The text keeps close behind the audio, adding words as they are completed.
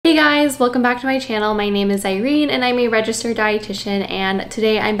Hey guys, welcome back to my channel. My name is Irene and I'm a registered dietitian, and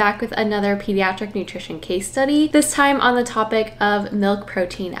today I'm back with another pediatric nutrition case study, this time on the topic of milk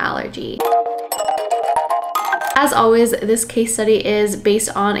protein allergy. As always, this case study is based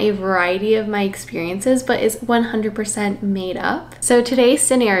on a variety of my experiences, but is 100% made up. So today's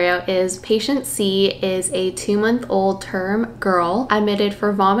scenario is patient C is a 2-month-old term girl admitted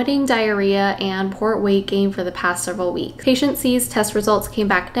for vomiting, diarrhea, and poor weight gain for the past several weeks. Patient C's test results came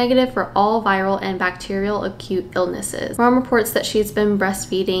back negative for all viral and bacterial acute illnesses. Mom reports that she's been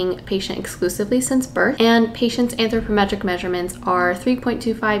breastfeeding patient exclusively since birth, and patient's anthropometric measurements are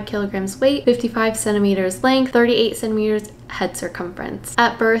 3.25 kilograms weight, 55 centimeters length, 38 centimeters head circumference.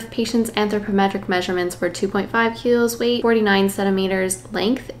 At birth, patient's anthropometric measurements were 2.5 kilos weight, 49 centimeters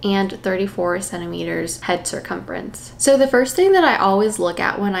length, and 34 centimeters head circumference. So the first thing that I always look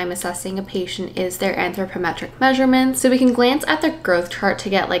at when I'm assessing a patient is their anthropometric measurements. So we can glance at the growth chart to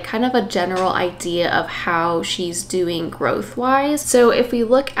get like kind of a general idea of how she's doing growth wise. So if we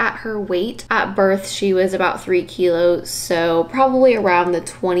look at her weight at birth, she was about 3 kilos, so probably around the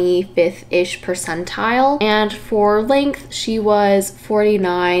 25th-ish percentile. And for length, she was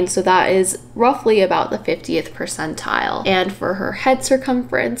 49, so that is roughly about the 50th percentile. And for her head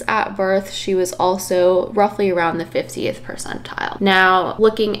circumference at birth, she was also roughly around the 50th percentile. Now,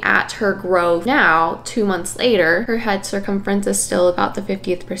 looking at her growth now, 2 months later, her head circumference is still about the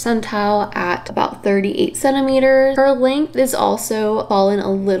 50th percentile at about 38 centimeters. Her length is also fallen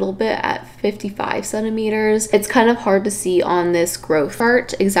a little bit at 55 centimeters. It's kind of hard to see on this growth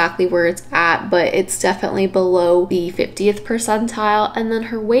chart exactly where it's at, but it's definitely below the 50th percentile. And then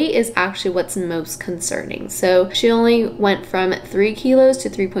her weight is actually what's most concerning. So she only went from 3 kilos to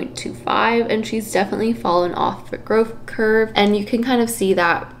 3.25, and she's definitely fallen off the growth curve. And you can kind of see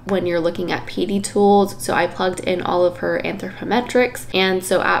that when you're looking at PD tools. So I plugged in all of her anthropometrics, and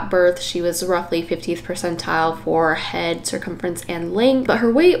so at birth she was roughly 50th percentile for head circumference and length, but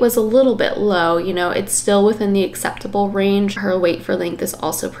her weight was a little bit low. You know, it's still within the acceptable range. Her weight for length is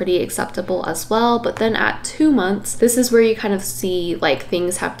also pretty acceptable as well, but then at 2 months, this is where you kind of see like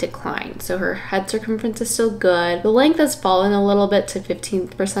things have declined. So her head circumference is still good. The length has fallen a little bit to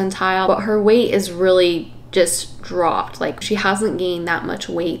 15th percentile, but her weight is really just dropped. Like, she hasn't gained that much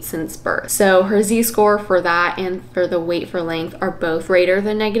weight since birth. So her z-score for that and for the weight for length are both greater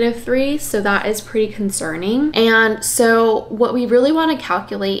than -3, so that is pretty concerning. And so what we really want to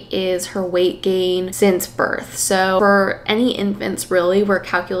calculate is her weight gain since birth. So for any infants, really, we're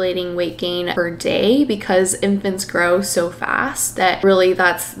calculating weight gain per day because infants grow so fast that really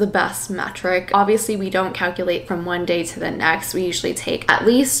that's the best metric. Obviously, we don't calculate from one day to the next. We usually take at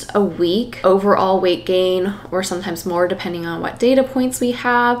least a week overall weight gain, or sometimes more depending on what data points we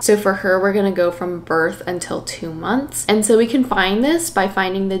have. So for her, we're going to go from birth until 2 months. And so we can find this by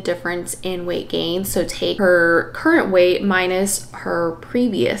finding the difference in weight gain. So take her current weight minus her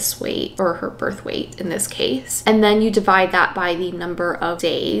previous weight, or her birth weight in this case, and then you divide that by the number of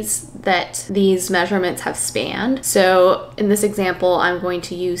days that these measurements have spanned. So in this example, I'm going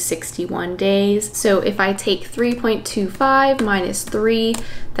to use 61 days. So if I take 3.25 minus 3,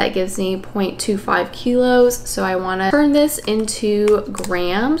 that gives me 0.25 kilos. So I want to turn this into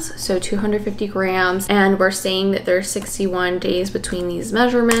grams, so 250 grams, and we're saying that there's 61 days between these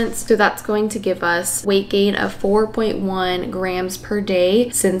measurements. So that's going to give us weight gain of 4.1 grams per day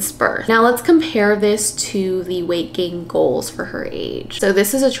since birth. Now let's compare this to the weight gain goals for her age. So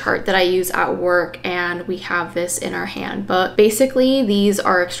this is a chart that I use at work, and we have this in our handbook. Basically, these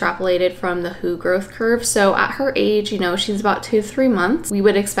are extrapolated from the WHO growth curve. So at her age, you know, she's about 2 to 3 months, we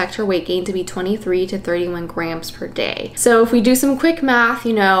would expect her weight gain to be 23 to 31 grams per day. So if we do some quick math,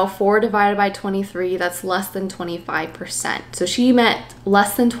 you know, 4 divided by 23, that's less than 25%. So she met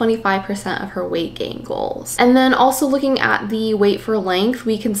less than 25% of her weight gain goals. And then also looking at the weight for length,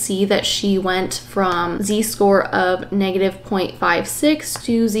 we can see that she went from z-score of -0.56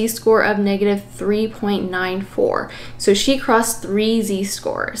 to z-score of -3.94. So she crossed 3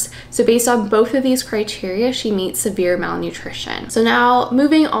 z-scores. So based on both of these criteria, she meets severe malnutrition. So now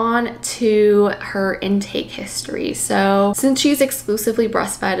moving on to her intake history. So since she's exclusively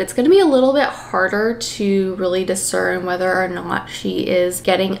breastfed, it's going to be a little bit harder to really discern whether or not she is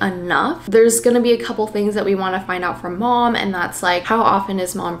getting enough. There's going to be a couple things that we want to find out from mom, and that's like, how often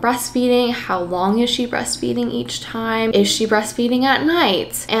is mom breastfeeding? How long is she breastfeeding each time? Is she breastfeeding at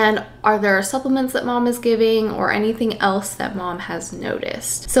night? And Are there supplements that mom is giving or anything else that mom has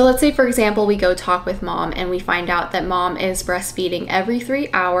noticed? So let's say, for example, we go talk with mom and we find out that mom is breastfeeding every 3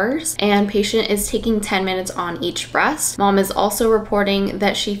 hours and patient is taking 10 minutes on each breast. Mom is also reporting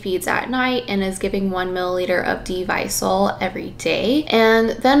that she feeds at night and is giving 1 milliliter of D-Visol every day. And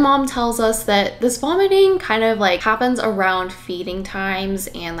then mom tells us that this vomiting kind of like happens around feeding times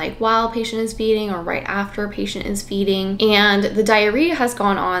and like while patient is feeding or right after patient is feeding, and the diarrhea has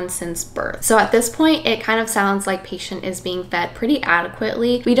gone on since birth. So at this point, it kind of sounds like patient is being fed pretty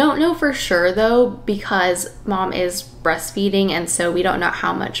adequately. We don't know for sure though, because mom is breastfeeding and so we don't know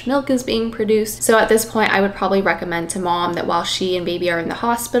how much milk is being produced. So at this point, I would probably recommend to mom that while she and baby are in the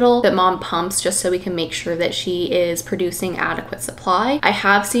hospital, that mom pumps just so we can make sure that she is producing adequate supply. I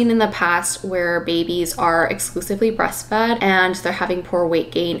have seen in the past where babies are exclusively breastfed and they're having poor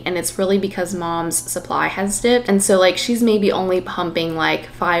weight gain, and it's really because mom's supply has dipped. And so like she's maybe only pumping like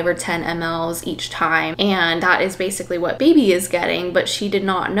 5 or 10 mLs each time, and that is basically what baby is getting, but she did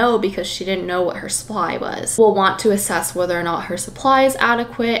not know because she didn't know what her supply was. We'll want to assess whether or not her supply is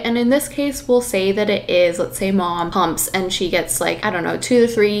adequate, and in this case we'll say that it is. Let's say mom pumps and she gets like, I don't know, 2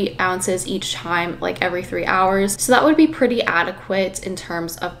 to 3 ounces each time, like every 3 hours. So that would be pretty adequate in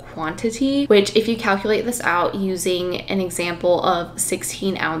terms of quantity, which if you calculate this out using an example of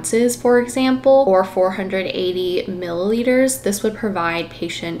 16 ounces, for example, or 480 milliliters, this would provide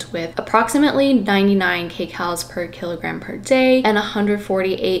patient with approximately 99 kcals per kilogram per day and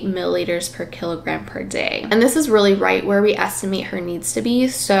 148 milliliters per kilogram per day. And this is really right where we estimate her needs to be.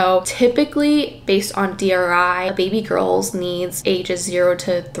 So typically based on DRI, a baby girl's needs ages 0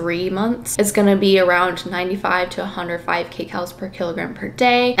 to 3 months is going to be around 95 to 105 kcals per kilogram per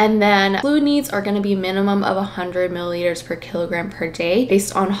day. And then fluid needs are going to be minimum of 100 milliliters per kilogram per day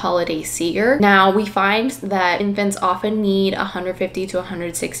based on holiday seeger. Now we find that infants often need 150 to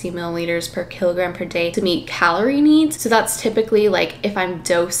 160 milliliters per kilogram per day to meet calorie needs. So that's typically like if I'm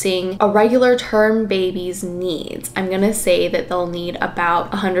dosing a regular term baby's needs, I'm going to say that they'll need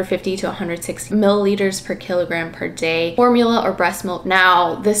about 150 to 160 milliliters per kilogram per day formula or breast milk.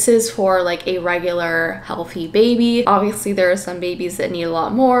 Now this is for like a regular healthy baby. Obviously there are some babies that need a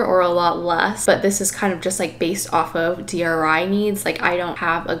lot more or a lot less, but this is kind of just like based off of DRI needs. Like I don't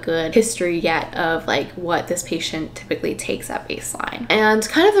have a good history yet of like what this patient typically takes at baseline. And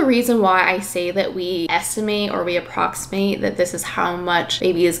kind of the reason why I say that we estimate or we approximate that this is how much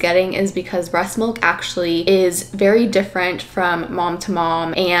baby is getting is because breast milk actually is very different from mom to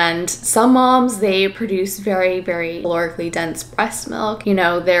mom, and some moms, they produce very calorically dense breast milk. You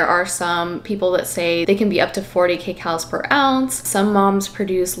know, there are some people that say they can be up to 40 kcals per ounce. Some moms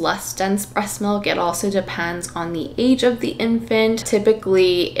produce less dense breast milk. It also depends on the age of the infant.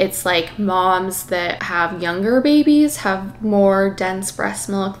 Typically it's like moms that have younger babies have more dense breast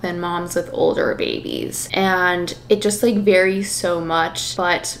milk than moms with older babies, and it just like varies so much,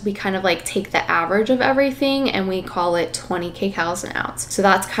 but we kind of like take the average of everything and we call it 20 kcals an ounce. So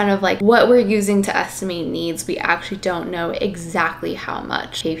that's kind of like what we're using to estimate needs. We actually don't know exactly how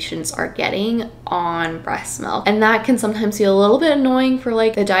much patients are getting on breast milk, and that can sometimes be a little bit annoying for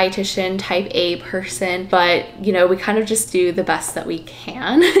like the dietitian type A person, but you know, we kind of just do the best that we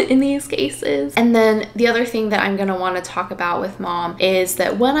can in these cases. And then the other thing that I'm going to want to talk about with mom is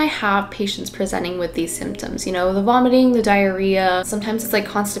that when I have patients presenting with these symptoms, you know, the vomiting, the diarrhea, sometimes it's like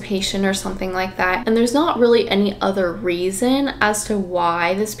constipation or something like that, and there's not really any other reason as to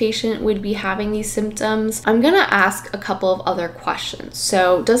why this patient would be having these symptoms, I'm going to ask a couple of other questions.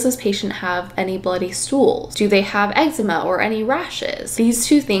 So does this patient have any bloody stools? Do they have eczema or any rashes? These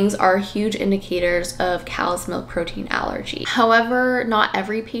two things are huge indicators of cow's milk protein allergy. However, not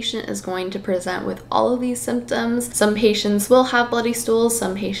every patient is going to present with all of these symptoms. Some patients will have bloody stools,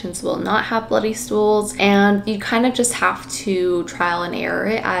 some patients will not have bloody stools, and you kind of just have to trial and error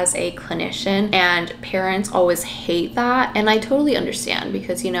it as a clinician, and parents always hate that, and I totally understand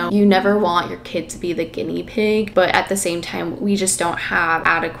because, you know, you never want your kid to be the guinea pig, but at the same time we just don't have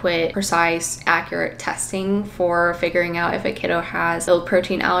adequate, precise, accurate testing for figuring out if a kiddo has milk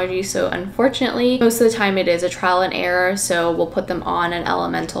protein allergy. So unfortunately, most of the time it is a trial and error. So we'll put them on an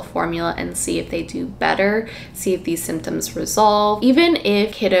elemental formula and see if they do better, see if these symptoms resolve. Even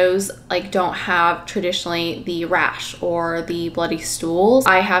if kiddos like don't have traditionally the rash or the bloody stools,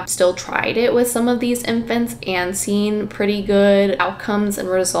 I have still tried it with some of these infants and seen pretty good outcomes and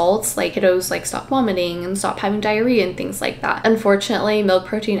results. Like kiddos like stop vomiting and stop having diarrhea and things like that. Unfortunately, milk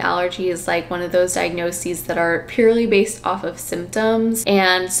protein allergy is like one of those diagnoses that are purely based off of symptoms,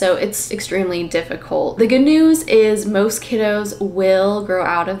 and so it's extremely difficult. The good news is most kiddos will grow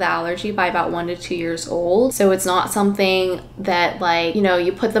out of the allergy by about 1 to 2 years old, so it's not something that like like, you know,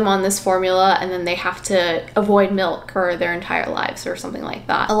 you put them on this formula and then they have to avoid milk for their entire lives or something like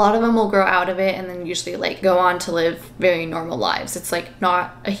that. A lot of them will grow out of it and then usually like go on to live very normal lives. It's like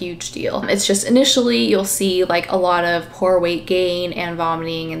not a huge deal. It's just initially you'll see like a lot of poor weight gain and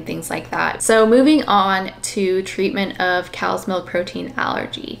vomiting and things like that. So moving on to treatment of cow's milk protein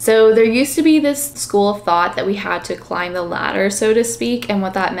allergy. So there used to be this school of thought that we had to climb the ladder, so to speak, and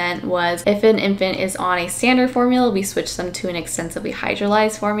what that meant was if an infant is on a standard formula, we switch them to an extensively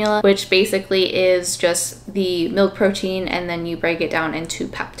hydrolyzed formula, which basically is just the milk protein and then you break it down into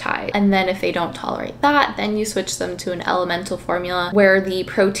peptides. And then if they don't tolerate that, then you switch them to an elemental formula where the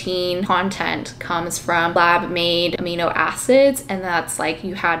protein content comes from lab-made amino acids, and that's like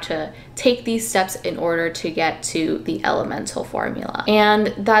you had to take these steps in order to get to the elemental formula.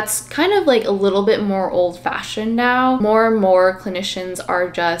 And that's kind of like a little bit more old-fashioned now. More and more clinicians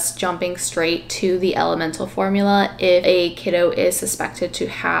are just jumping straight to the elemental formula if a kiddo is suspected to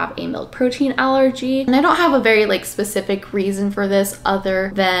have a milk protein allergy. And I don't have a very like specific reason for this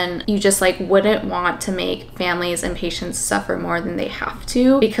other than you just like wouldn't want to make families and patients suffer more than they have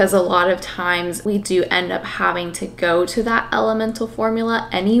to, because a lot of times we do end up having to go to that elemental formula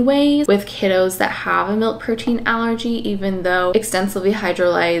anyways with kiddos that have a milk protein allergy, even though extensively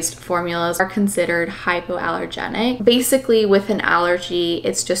hydrolyzed formulas are considered hypoallergenic. Basically, with an allergy,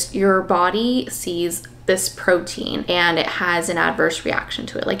 it's just your body sees this protein and it has an adverse reaction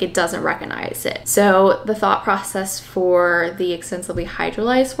to it, like it doesn't recognize it. So the thought process for the extensively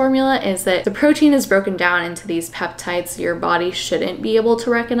hydrolyzed formula is that the protein is broken down into these peptides, so your body shouldn't be able to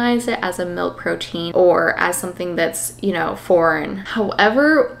recognize it as a milk protein or as something that's, you know, foreign.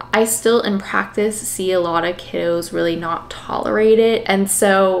 However, I still in practice see a lot of kiddos really not tolerate it, and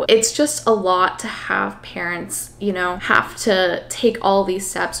so it's just a lot to have parents, you know, have to take all these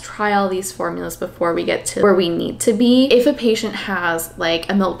steps, try all these formulas before we get to where we need to be. If a patient has like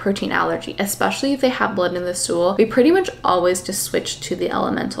a milk protein allergy, especially if they have blood in the stool, we pretty much always just switch to the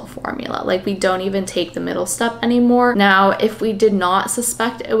elemental formula. Like we don't even take the middle step anymore. Now, if we did not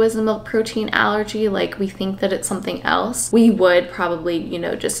suspect it was a milk protein allergy, like we think that it's something else, we would probably, you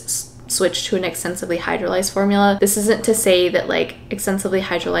know, just switch to an extensively hydrolyzed formula. This isn't to say that like extensively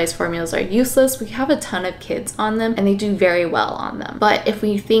hydrolyzed formulas are useless. We have a ton of kids on them and they do very well on them. But if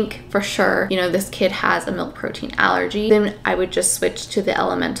we think for sure, you know, this kid has a milk protein allergy, then I would just switch to the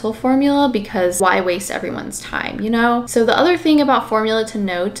elemental formula, because why waste everyone's time, you know? So the other thing about formula to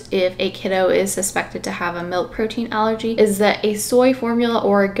note if a kiddo is suspected to have a milk protein allergy is that a soy formula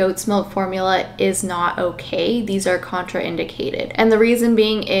or a goat's milk formula is not okay. These are contraindicated. And the reason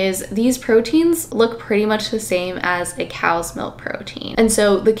being is these proteins look pretty much the same as a cow's milk protein. And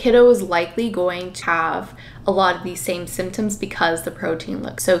so the kiddo is likely going to have a lot of these same symptoms because the protein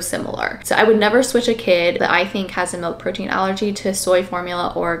looks so similar. So I would never switch a kid that I think has a milk protein allergy to soy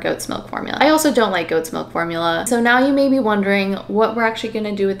formula or goat's milk formula. I also don't like goat's milk formula. So now you may be wondering what we're actually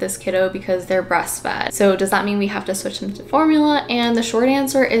gonna do with this kiddo because they're breastfed. So does that mean we have to switch them to formula? And the short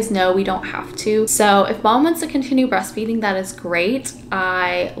answer is no, we don't have to. So if mom wants to continue breastfeeding, that is great.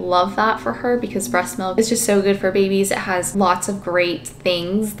 I love that for her because breast milk is just so good for babies. It has lots of great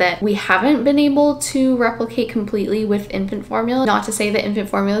things that we haven't been able to replicate completely with infant formula. Not to say that infant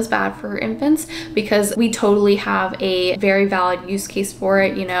formula is bad for infants, because we totally have a very valid use case for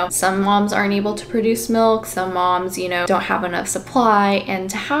it. You know, some moms aren't able to produce milk, some moms, you know, don't have enough supply, and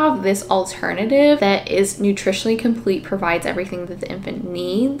to have this alternative that is nutritionally complete, provides everything that the infant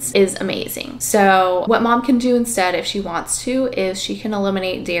needs, is amazing. So what mom can do instead if she wants to is she can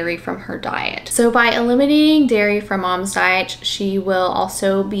eliminate dairy from her diet. So by eliminating dairy from mom's diet, she will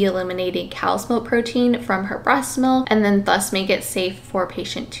also be eliminating cow's milk protein from her breast milk, and then thus make it safe for a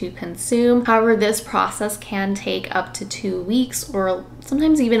patient to consume. However, this process can take up to 2 weeks or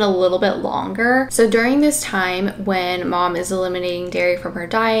sometimes even a little bit longer. So during this time when mom is eliminating dairy from her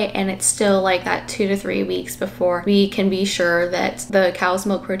diet, and it's still like that 2 to 3 weeks before we can be sure that the cow's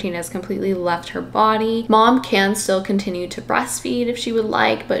milk protein has completely left her body, mom can still continue to breastfeed if she would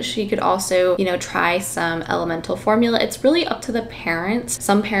like, but she could also, you know, try some elemental formula. It's really up to the parents.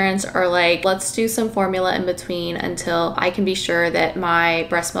 Some parents are like, let's do some formula in between until I can be sure that my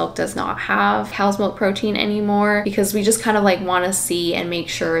breast milk does not have cow's milk protein anymore, because we just kind of like want to see and make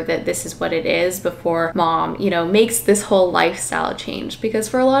sure that this is what it is before mom, you know, makes this whole lifestyle change. Because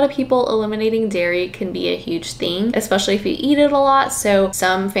for a lot of people, eliminating dairy can be a huge thing, especially if you eat it a lot. So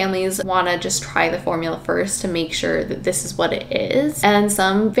some families want to just try the formula first to make sure that this is what it is. And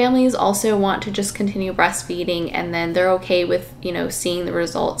some Some families also want to just continue breastfeeding and then they're okay with, you know, seeing the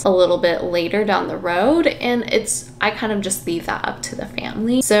results a little bit later down the road, and I kind of just leave that up to the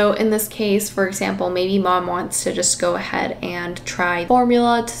family. So in this case, for example, maybe mom wants to just go ahead and try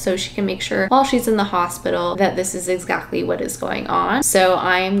formula so she can make sure while she's in the hospital that this is exactly what is going on. So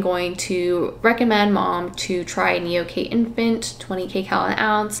I am going to recommend mom to try Neocate Infant, 20 kcal an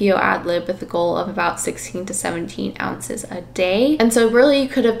ounce, Yo Ad Lib with a goal of about 16 to 17 ounces a day. And so really you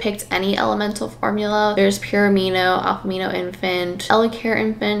could have picked any elemental formula. There's Pure Amino, Alpha Amino Infant, Elecare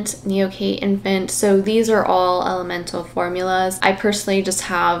Infant, Neocate Infant. So these are all elemental formulas. I personally just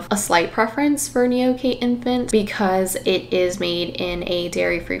have a slight preference for Neocate Infant because it is made in a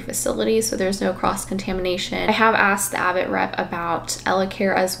dairy-free facility, so there's no cross-contamination. I have asked the Abbott rep about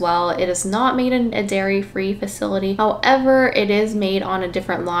Elecare as well. It is not made in a dairy-free facility. However, it is made on a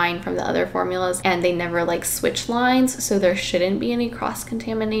different line from the other formulas, and they never like switch lines, so there shouldn't be any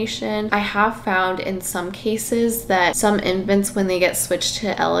cross-contamination. I have found in some cases that some infants, when they get switched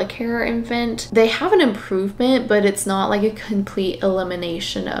to Elecare Infant, they have an improvement, but it's not like a complete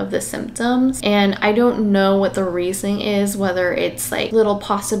elimination of the symptoms. And I don't know what the reasoning is, whether it's like little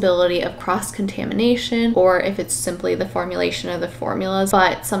possibility of cross-contamination or if it's simply the formulation of the formulas,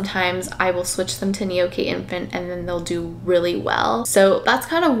 but sometimes I will switch them to Neocate Infant and then they'll do really well. So that's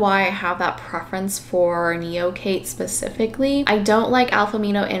kind of why I have that preference for Neocate specifically. I don't like Alpha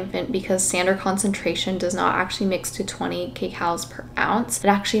Amino Infant because standard concentration does not actually mix to 20 kcals per ounce. It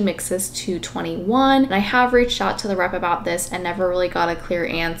actually mixes to 21. And I have reached out to the rep about this and never really got a clear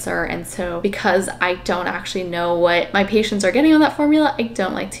answer. And so because I don't actually know what my patients are getting on that formula, I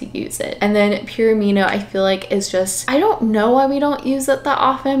don't like to use it. And then Pure Amino, I feel like is just, I don't know why we don't use it that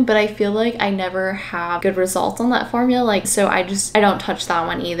often, but I feel like I never have good results on that formula. Like, so I don't touch that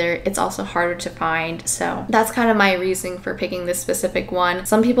one either. It's also harder to find. So that's kind of my reasoning for picking this specific one.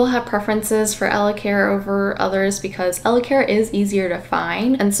 Some people have preferences for Elecare over others because Elecare is easier to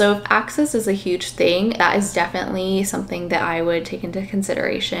find. And so if access is a huge thing, that is definitely something that I would take into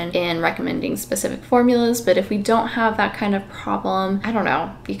consideration in recommending specific formulas. But if we don't have that kind of problem, I don't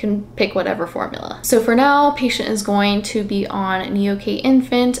know, you can pick whatever formula. So for now, patient is going to be on Neocate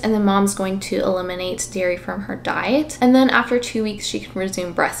Infant, and then mom's going to eliminate dairy from her diet. And then after 2 weeks, she can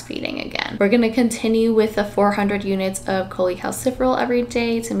resume breastfeeding again. We're going to continue with the 400 units of cholecalciferol every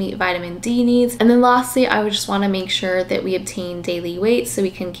day to meet vitamin D needs. And then lastly, I would just want to make sure that we obtain daily weight so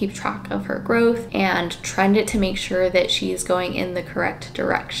we can keep track of her growth and trend it to make sure that she's going in the correct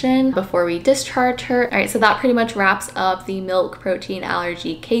direction before we discharge her. All right, so that pretty much wraps up the milk protein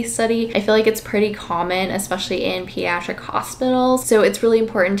allergy case study. I feel like it's pretty common, especially in pediatric hospitals. So it's really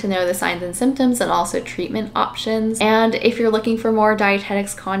important to know the signs and symptoms and also treatment options. And if you're looking for more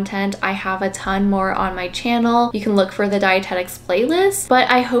dietetics content, I have a ton more on my channel. You can look for the dietetics playlist, but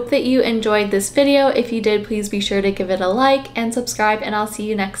I hope that you enjoyed this video. If you did, please be sure to give it a like and subscribe, and I'll see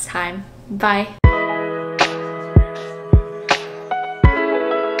you next time. Bye.